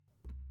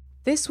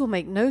This will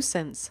make no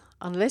sense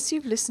unless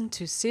you've listened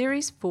to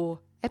Series 4,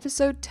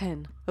 Episode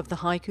 10 of the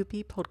Haiku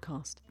Pea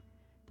podcast,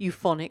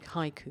 Euphonic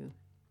Haiku.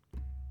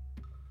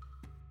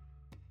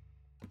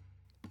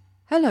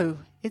 Hello,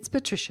 it's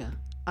Patricia,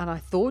 and I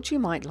thought you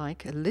might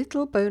like a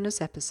little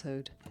bonus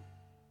episode.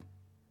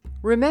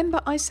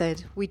 Remember I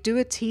said we'd do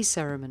a tea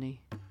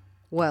ceremony?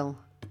 Well,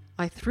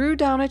 I threw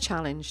down a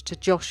challenge to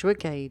Joshua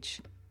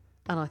Gage,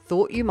 and I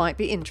thought you might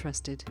be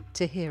interested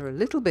to hear a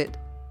little bit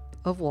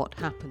of what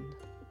happened.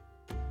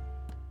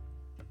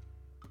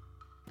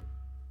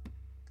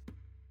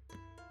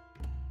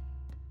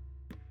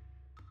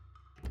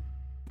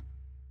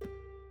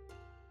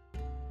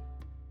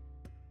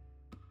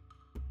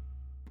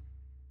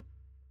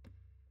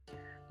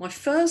 My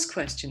first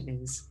question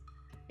is,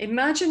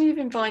 imagine you've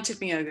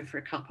invited me over for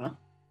a cuppa.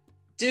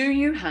 Do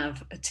you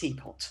have a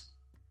teapot?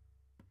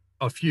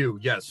 A few,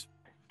 yes.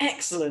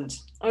 Excellent.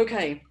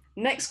 Okay,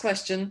 next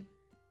question.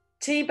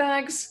 Tea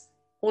bags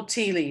or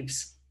tea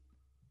leaves?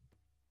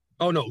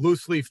 Oh no,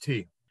 loose leaf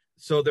tea.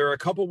 So there are a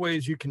couple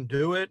ways you can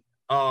do it.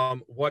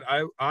 What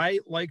I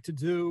like to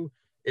do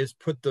is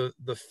put the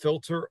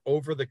filter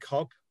over the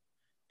cup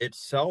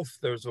itself.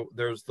 There's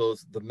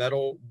the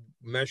metal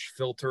mesh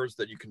filters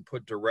that you can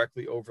put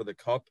directly over the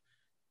cup.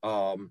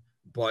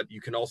 But you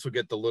can also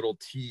get the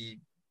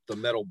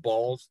metal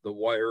balls, the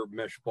wire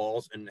mesh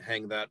balls, and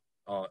hang that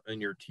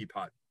in your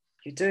teapot.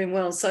 You're doing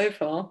well so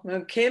far.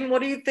 Well, Kim,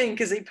 what do you think?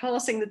 Is he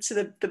passing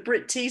the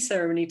Brit tea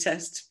ceremony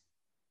test?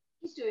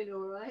 He's doing all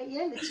right.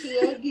 Yeah, the tea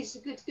egg is a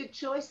good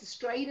choice. The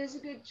strainer's a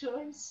good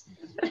choice.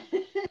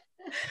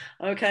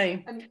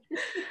 Okay.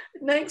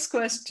 Next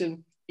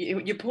question.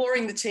 You're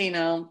pouring the tea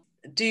now.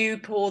 Do you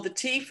pour the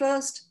tea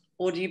first,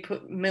 or do you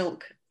put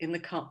milk in the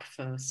cup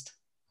first?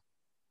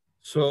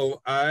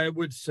 So I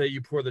would say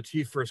you pour the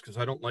tea first because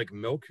I don't like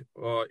milk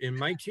in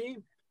my tea.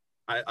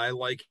 I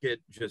like it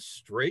just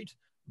straight,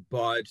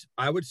 but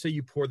I would say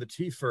you pour the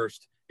tea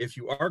first if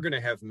you are going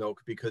to have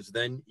milk, because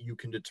then you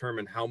can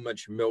determine how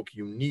much milk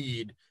you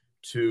need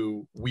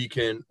to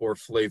weaken or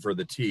flavor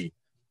the tea.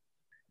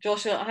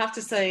 Joshua, I have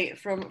to say,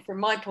 from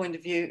my point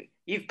of view,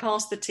 you've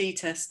passed the tea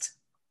test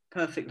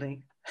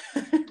perfectly.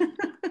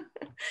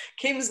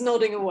 Kim's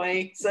nodding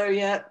away, so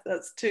yeah,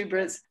 that's 2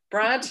 Brits.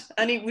 Brad,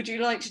 would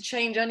you like to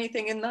change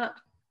anything in that?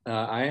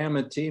 I am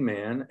a tea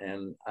man,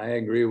 and I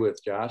agree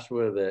with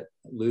Joshua that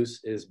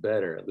loose is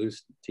better.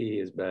 Loose tea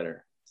is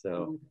better.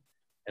 So,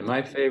 and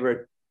my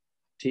favorite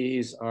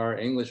teas are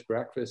English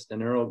breakfast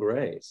and Earl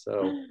Grey.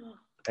 So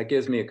that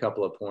gives me a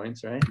couple of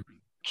points, right?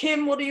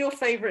 Kim, what are your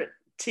favorite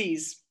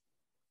teas?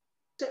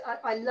 So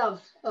I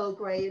love Earl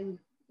Grey and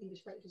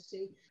English breakfast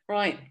tea.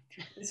 Right.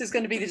 This is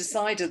going to be the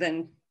decider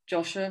then,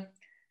 Joshua.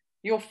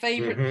 Your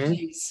favorite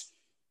teas?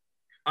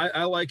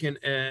 I like an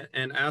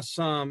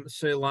Assam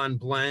Ceylon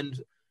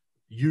blend.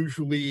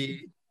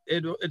 Usually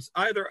it's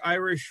either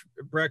Irish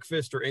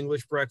breakfast or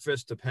English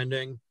breakfast,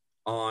 depending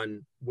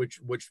on which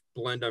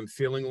blend I'm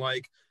feeling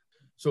like.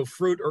 So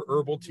fruit or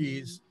herbal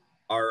teas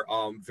are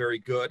very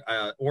good.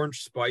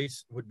 Orange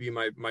spice would be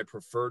my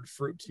preferred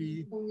fruit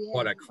tea.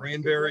 But a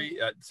cranberry,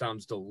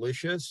 sounds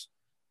delicious.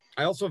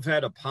 I also have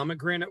had a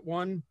pomegranate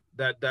one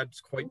that's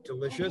quite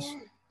delicious.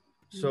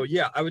 So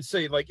yeah, I would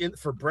say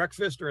for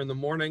breakfast or in the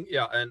morning,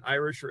 yeah, an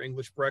Irish or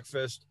English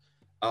breakfast.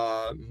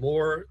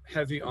 More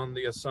heavy on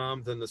the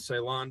Assam than the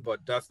Ceylon,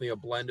 but definitely a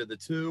blend of the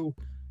two.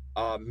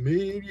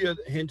 Maybe a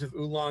hint of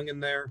oolong in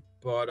there,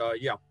 but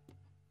yeah.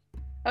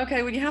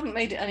 Okay, well, you haven't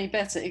made it any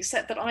better,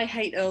 except that I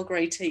hate Earl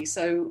Grey tea,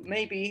 so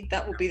maybe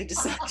that will be the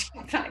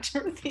deciding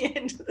factor at the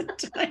end of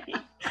the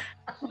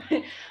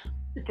day.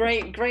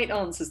 Great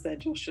answers there,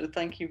 Joshua.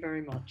 Thank you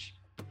very much.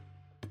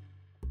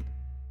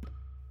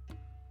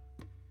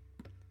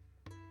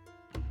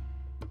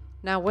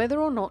 Now, whether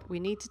or not we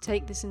need to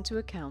take this into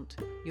account,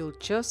 you'll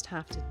just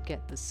have to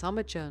get the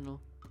Summer Journal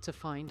to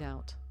find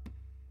out.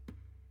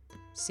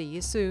 See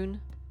you soon,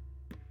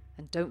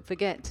 and don't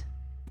forget,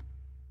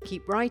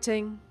 keep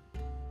writing.